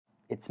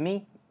It's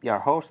me, your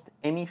host,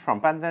 Amy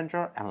from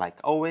PenVenture, and like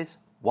always,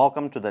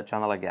 welcome to the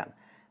channel again.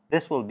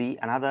 This will be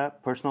another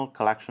personal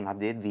collection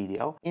update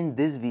video. In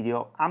this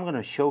video, I'm going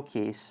to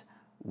showcase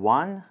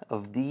one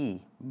of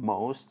the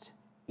most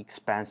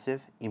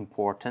expensive,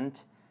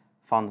 important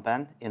fountain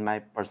pen in my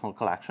personal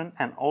collection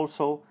and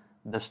also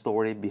the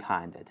story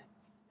behind it.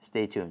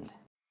 Stay tuned.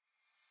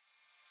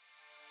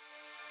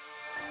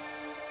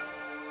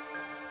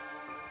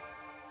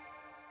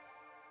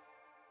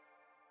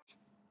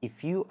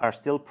 If you are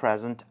still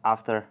present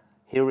after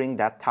hearing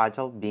that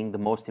title, being the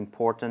most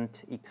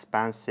important,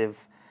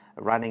 expensive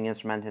writing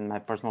instrument in my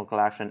personal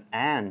collection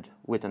and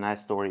with a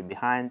nice story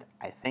behind,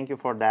 I thank you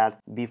for that.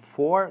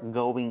 Before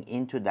going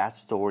into that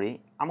story,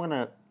 I'm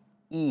gonna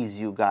ease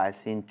you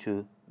guys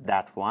into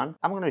that one.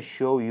 I'm gonna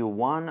show you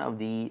one of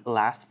the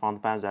last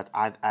fountain pens that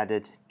I've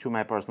added to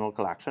my personal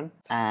collection.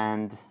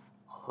 And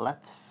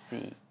let's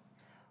see,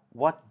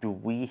 what do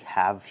we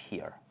have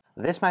here?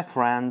 This, my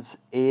friends,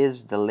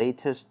 is the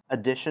latest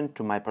addition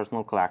to my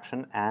personal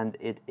collection, and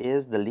it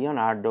is the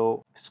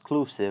Leonardo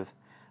exclusive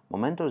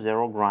Momento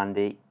Zero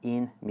Grande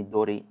in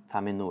Midori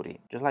Tamenuri.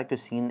 Just like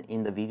you've seen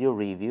in the video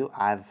review,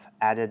 I've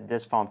added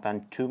this fountain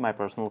pen to my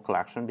personal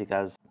collection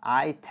because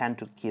I tend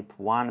to keep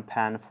one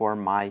pen for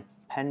my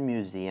pen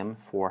museum,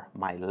 for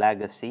my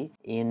legacy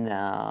in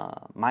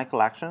my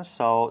collection,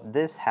 so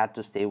this had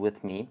to stay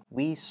with me.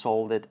 We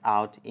sold it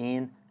out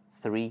in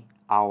 3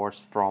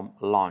 hours from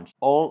launch.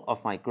 All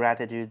of my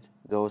gratitude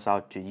goes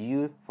out to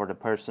you for the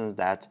persons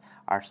that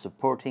are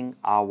supporting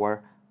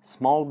our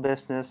small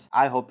business.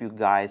 I hope you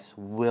guys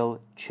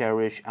will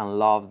cherish and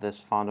love this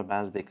fountain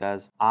pens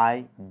because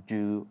I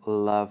do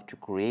love to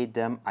create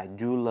them. I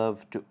do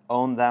love to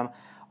own them.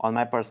 On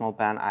my personal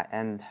pen, I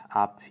end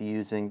up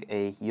using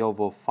a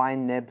Jowo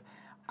fine nib.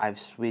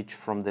 I've switched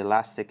from the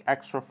elastic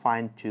extra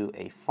fine to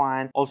a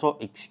fine. Also,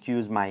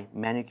 excuse my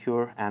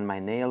manicure and my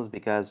nails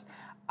because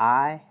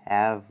I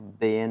have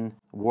been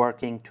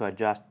working to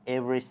adjust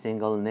every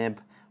single nib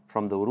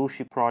from the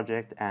Urushi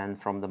project and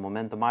from the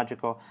Momento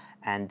Magico,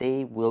 and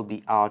they will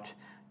be out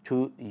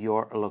to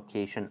your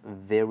location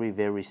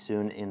very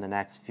soon. In the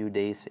next few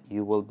days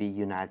you will be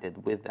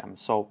united with them.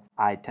 So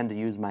I tend to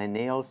use my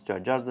nails to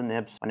adjust the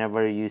nibs.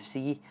 Whenever you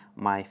see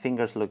my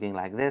fingers looking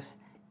like this,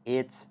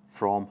 it's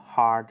from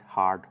hard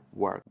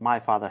work. My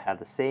father had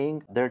the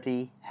saying,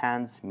 dirty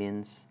hands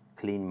means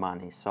clean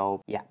money.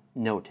 So yeah,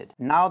 noted.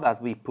 Now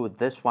that we put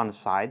this one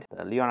aside,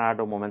 the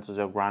Leonardo Momento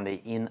Zero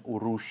Grande in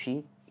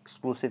Urushi,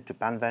 exclusive to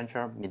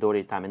PenVenture,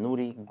 Midori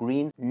Tamenuri,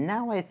 green.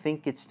 Now I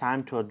think it's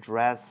time to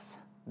address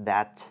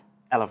that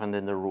elephant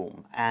in the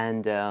room.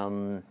 And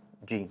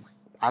gee,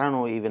 I don't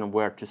know even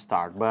where to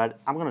start, but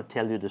I'm gonna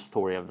tell you the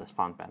story of this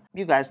fountain pen.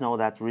 You guys know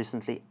that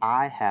recently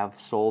I have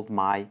sold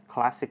my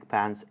classic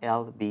pens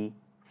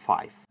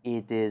LB5.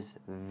 It is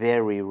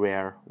very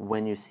rare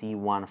when you see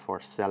one for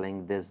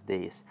selling these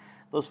days.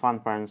 Those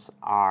fountain pens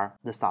are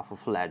the stuff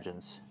of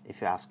legends, if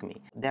you ask me.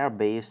 They're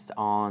based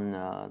on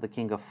the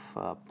King of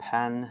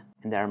Pen,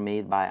 and they're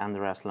made by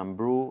Andreas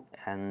Lambrou,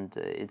 and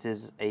it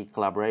is a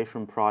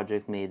collaboration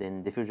project made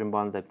in diffusion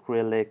bonded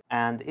acrylic,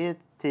 and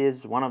it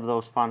is one of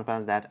those fountain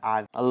pens that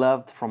I've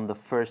loved from the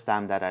first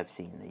time that I've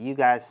seen. You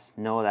guys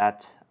know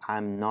that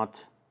I'm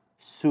not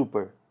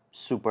super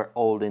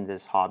old in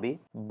this hobby,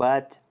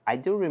 but I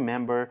do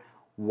remember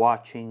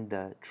watching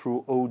the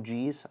true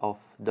OGs of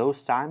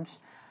those times,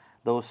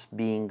 those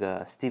being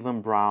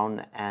Stephen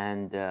Brown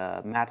and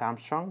Matt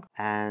Armstrong.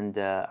 And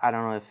I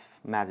don't know if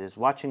Matt is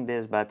watching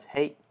this, but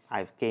hey,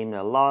 I've came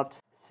a lot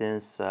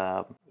since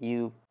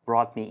you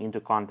brought me into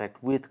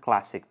contact with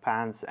classic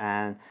pens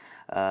and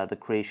the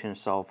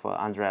creations of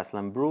Andreas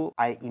Lambrou.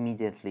 I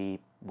immediately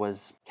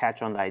was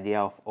catch on the idea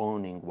of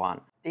owning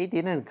one. They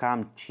didn't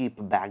come cheap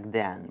back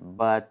then,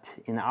 but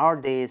in our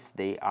days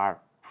they are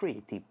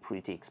pretty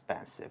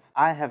expensive.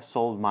 I have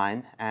sold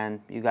mine,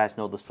 and you guys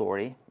know the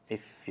story.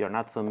 If you're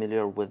not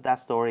familiar with that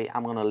story,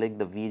 I'm gonna link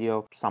the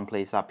video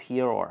someplace up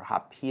here or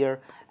up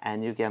here,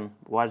 and you can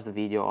watch the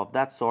video of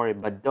that story,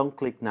 but don't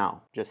click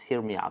now. Just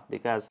hear me out,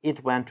 because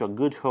it went to a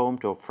good home,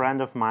 to a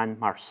friend of mine,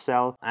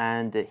 Marcel,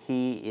 and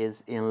he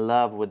is in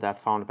love with that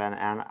fountain pen,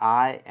 and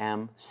I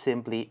am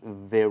simply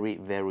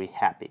very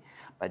happy.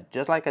 But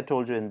just like I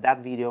told you in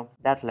that video,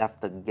 that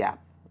left a gap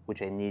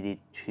which I needed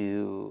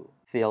to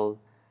fill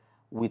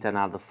with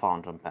another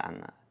fountain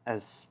pen,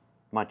 as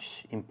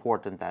much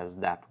important as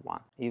that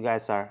one. You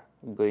guys are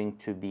going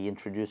to be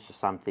introduced to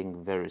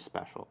something very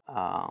special.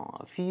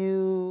 A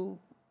few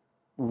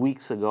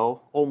weeks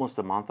ago, almost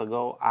a month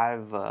ago,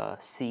 I've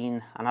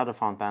seen another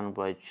fountain pen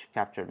which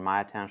captured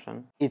my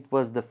attention. It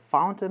was the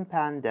fountain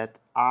pen that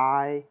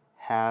I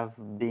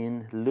have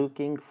been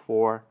looking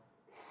for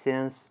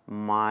since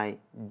my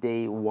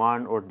day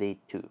 1 or day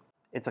 2.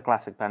 It's a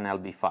classic pen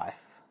LB5.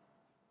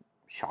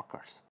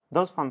 Shockers.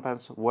 Those fountain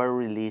pens were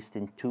released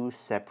in 2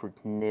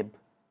 separate nib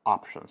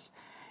options.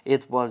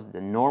 It was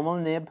the normal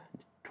nib,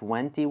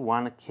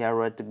 21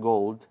 karat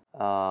gold,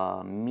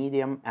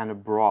 medium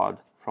and broad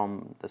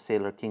from the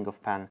Sailor King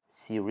of Pen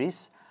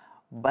series,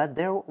 But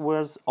there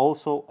was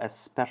also a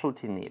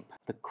specialty nib,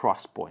 the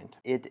cross point.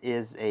 It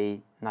is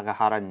a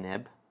Nagahara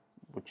nib,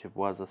 which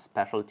was a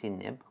specialty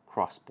nib,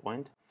 cross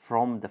point.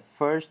 From the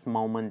first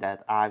moment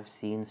that I've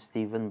seen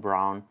Stephen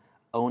Brown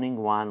owning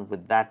one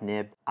with that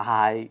nib,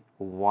 I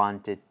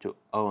wanted to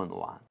own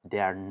one. They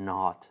are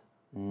not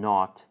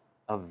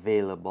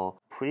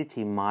available.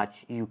 Pretty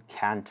much you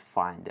can't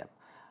find them.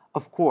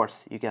 Of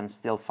course, you can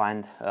still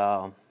find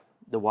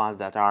the ones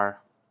that are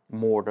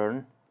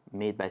modern,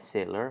 made by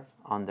Sailor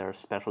on their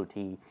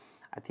specialty.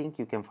 I think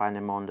you can find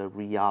them on the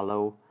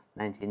Rialo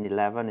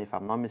 1911 if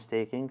I'm not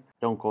mistaken.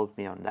 Don't quote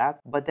me on that.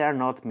 But they are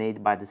not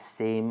made by the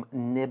same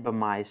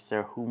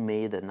nibmeister who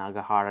made the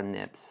Nagahara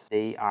nibs.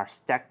 They are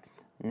stacked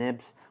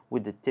nibs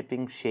with the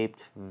tipping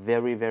shaped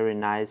very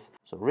nice.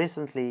 So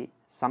recently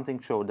something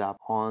showed up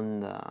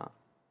on the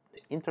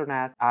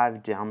internet.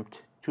 I've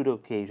jumped to the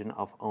occasion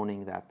of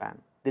owning that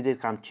pen. Did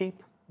it come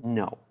cheap?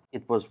 No.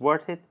 It was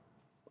worth it?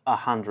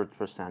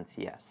 100%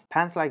 yes.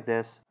 Pens like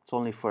this, it's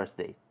only first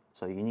date.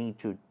 So you need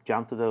to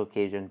jump to the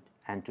occasion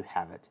and to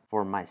have it.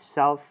 For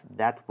myself,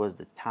 that was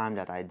the time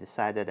that I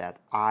decided that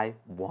I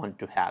want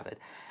to have it.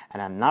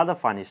 And another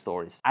funny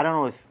story, I don't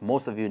know if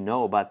most of you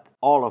know, but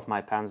all of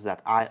my pens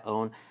that I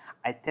own,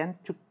 I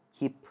tend to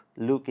keep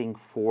looking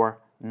for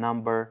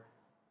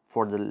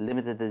the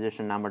limited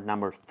edition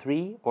number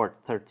 3 or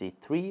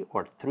 33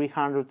 or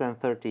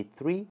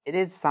 333. It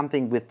is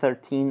something with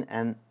 13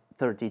 and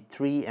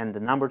 33 and the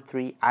number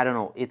 3, I don't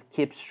know, it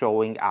keeps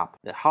showing up.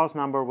 The house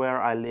number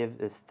where I live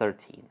is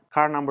 13.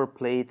 Car number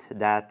plate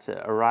that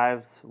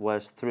arrived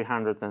was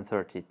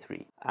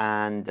 333.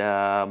 And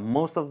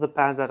most of the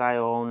pens that I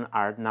own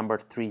are number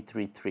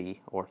 333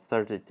 or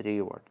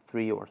 33 or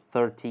 3 or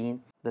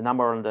 13. The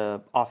number on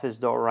the office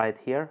door right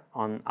here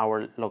on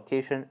our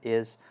location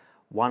is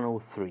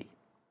 103.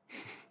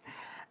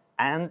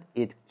 And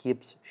it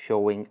keeps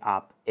showing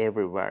up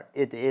everywhere.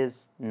 It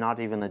is not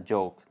even a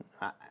joke.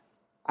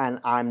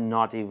 And I'm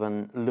not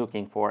even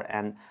looking for,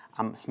 and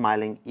I'm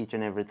smiling each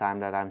and every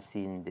time that I'm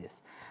seeing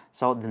this.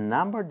 So the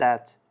number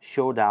that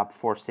showed up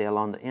for sale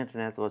on the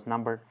internet was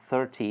number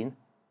 13,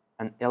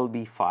 an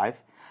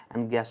LB5,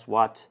 and guess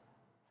what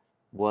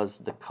was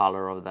the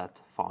color of that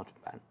fountain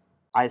pen?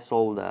 I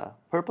sold the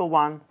purple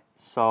one,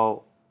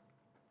 so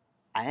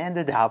I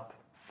ended up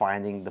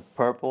finding the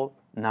purple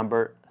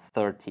number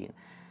 13.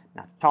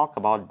 Now talk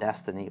about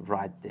destiny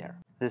right there.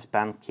 This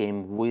pen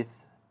came with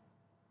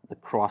the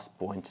cross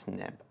point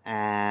nib,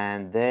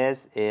 and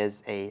this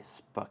is a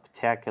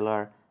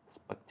spectacular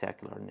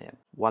nib.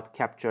 What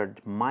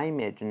captured my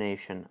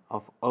imagination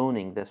of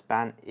owning this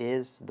pen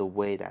is the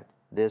way that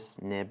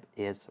this nib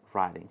is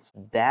writing.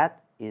 So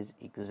that is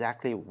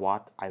exactly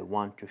what I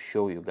want to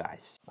show you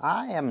guys.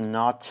 I am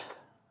not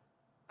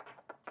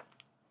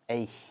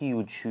a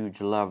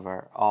huge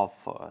lover of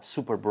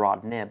super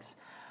broad nibs,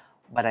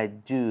 but I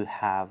do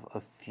have a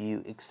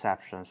few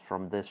exceptions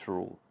from this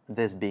rule,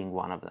 this being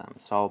one of them.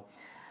 So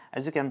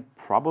as you can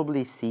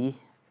probably see,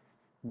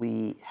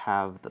 we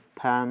have the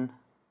pen,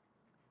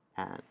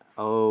 and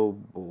oh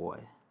boy,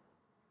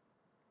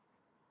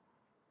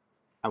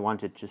 I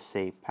wanted to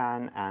say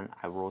pen and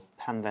I wrote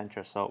pen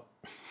venture, so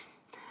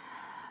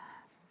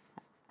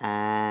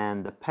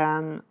and the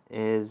pen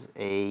is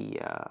a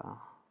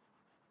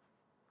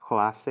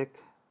classic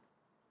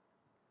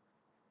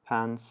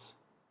pens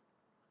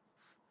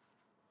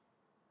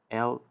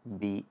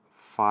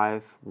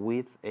LB5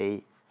 with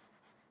a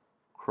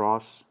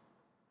cross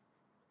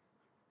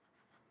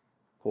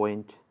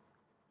point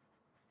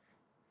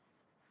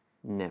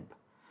nib,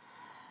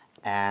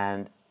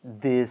 and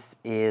this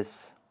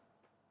is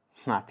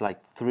not like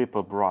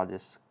triple broad,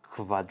 it's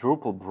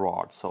quadruple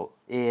broad, so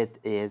it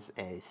is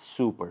a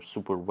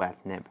super wet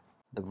nib.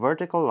 The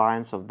vertical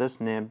lines of this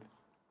nib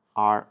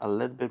are a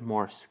little bit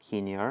more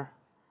skinnier,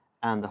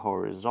 and the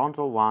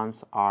horizontal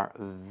ones are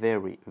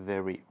very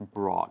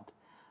broad.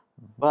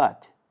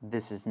 But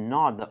this is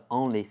not the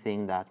only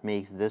thing that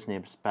makes this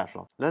nib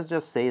special. Let's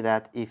just say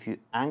that if you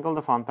angle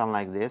the fountain pen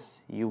like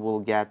this, you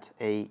will get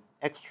a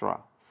extra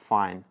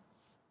fine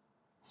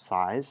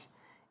size.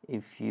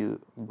 If you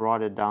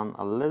brought it down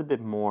a little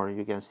bit more,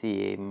 you can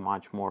see a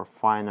much more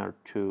finer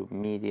to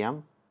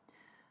medium.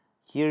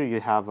 Here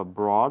you have a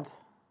broad,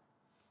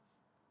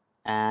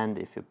 and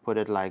if you put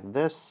it like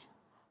this,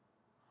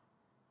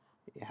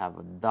 you have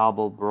a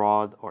double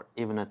broad or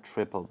even a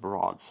triple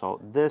broad. So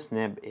this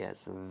nib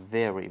is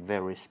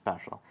very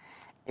special.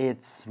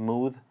 It's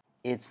smooth.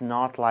 It's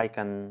not like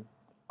an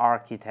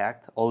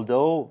architect,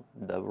 although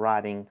the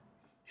writing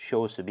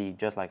shows to be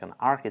just like an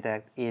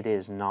architect. It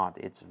is not.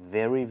 It's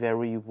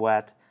very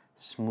wet,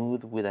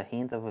 smooth with a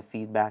hint of a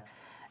feedback,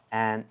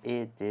 and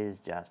it is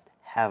just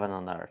heaven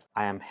on earth.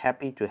 I am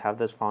happy to have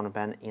this fountain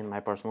pen in my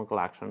personal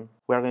collection.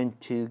 We're going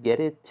to get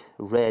it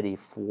ready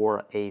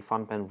for a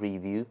fountain pen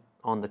review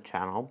on the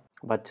channel,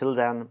 but till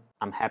then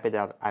I'm happy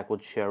that I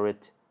could share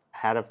it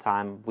ahead of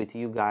time with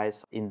you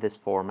guys in this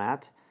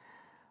format.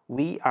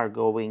 We are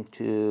going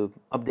to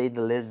update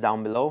the list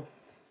down below,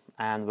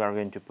 and we're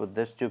going to put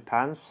these two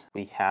pens.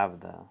 We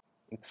have the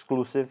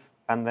exclusive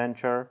pen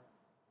venture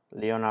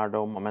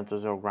Leonardo Momento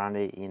Zero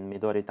Grande in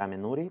Midori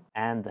Tamenuri,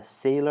 and the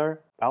Sailor,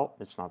 well,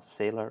 it's not a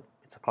Sailor,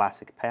 it's a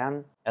classic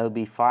pen,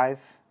 LB5,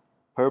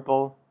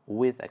 purple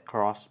with a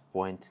cross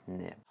point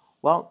nib.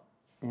 Well,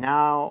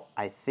 now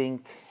I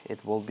think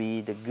it will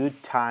be the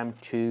good time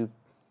to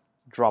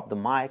drop the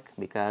mic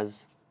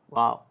because,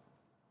 well,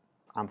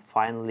 I'm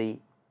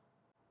finally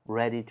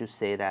ready to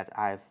say that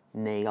I've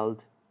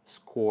nailed,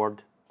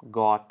 scored,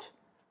 got,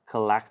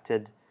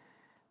 collected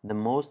the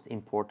most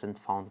important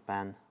fountain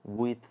pen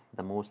with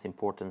the most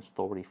important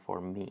story for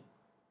me.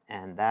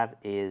 And that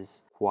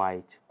is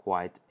quite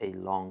a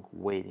long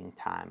waiting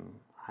time.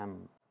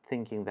 I'm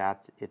thinking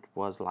that it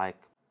was like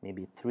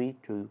maybe 3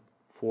 to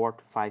 4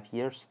 to 5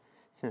 years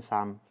since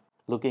I'm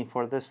looking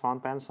for this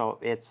fountain pen. So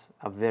it's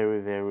a very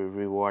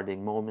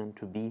rewarding moment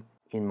to be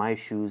in my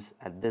shoes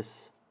at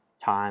this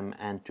time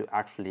and to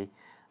actually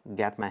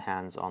get my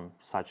hands on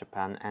such a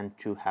pen and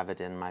to have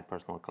it in my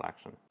personal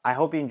collection. I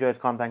hope you enjoyed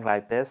content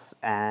like this,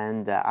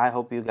 and I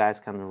hope you guys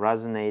can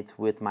resonate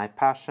with my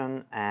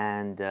passion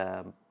and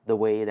the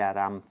way that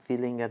I'm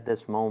feeling at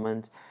this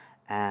moment.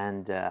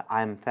 And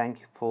I'm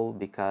thankful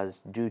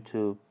because due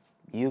to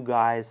you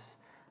guys,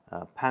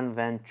 Pen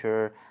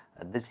Venture,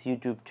 this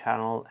YouTube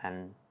channel,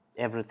 and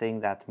everything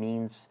that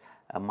means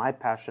my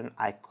passion,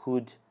 I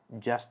could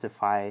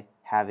justify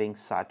having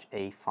such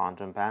a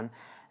fountain pen,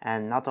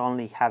 and not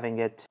only having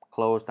it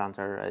closed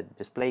under a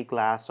display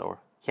glass or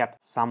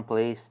kept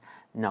someplace.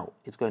 No,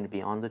 it's going to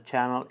be on the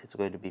channel, it's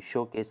going to be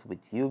showcased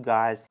with you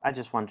guys. I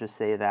just want to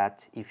say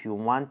that if you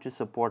want to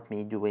support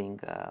me doing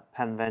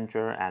Pen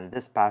Venture and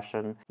this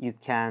passion, you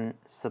can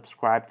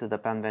subscribe to the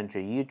Pen Venture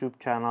YouTube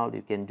channel.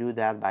 You can do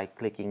that by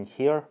clicking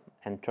here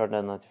and turn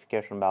the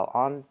notification bell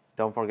on.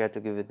 Don't forget to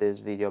give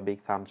this video a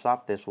big thumbs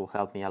up, this will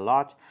help me a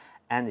lot.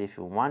 And if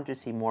you want to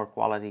see more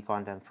quality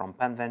content from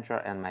Pen Venture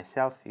and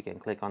myself, you can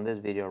click on this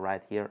video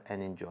right here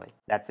and enjoy.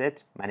 That's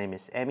it. My name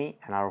is Emi,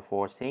 and I look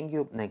forward to seeing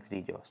you next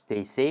video.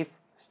 Stay safe,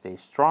 stay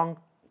strong,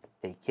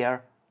 take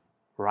care.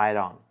 Right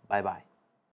on. Bye-bye.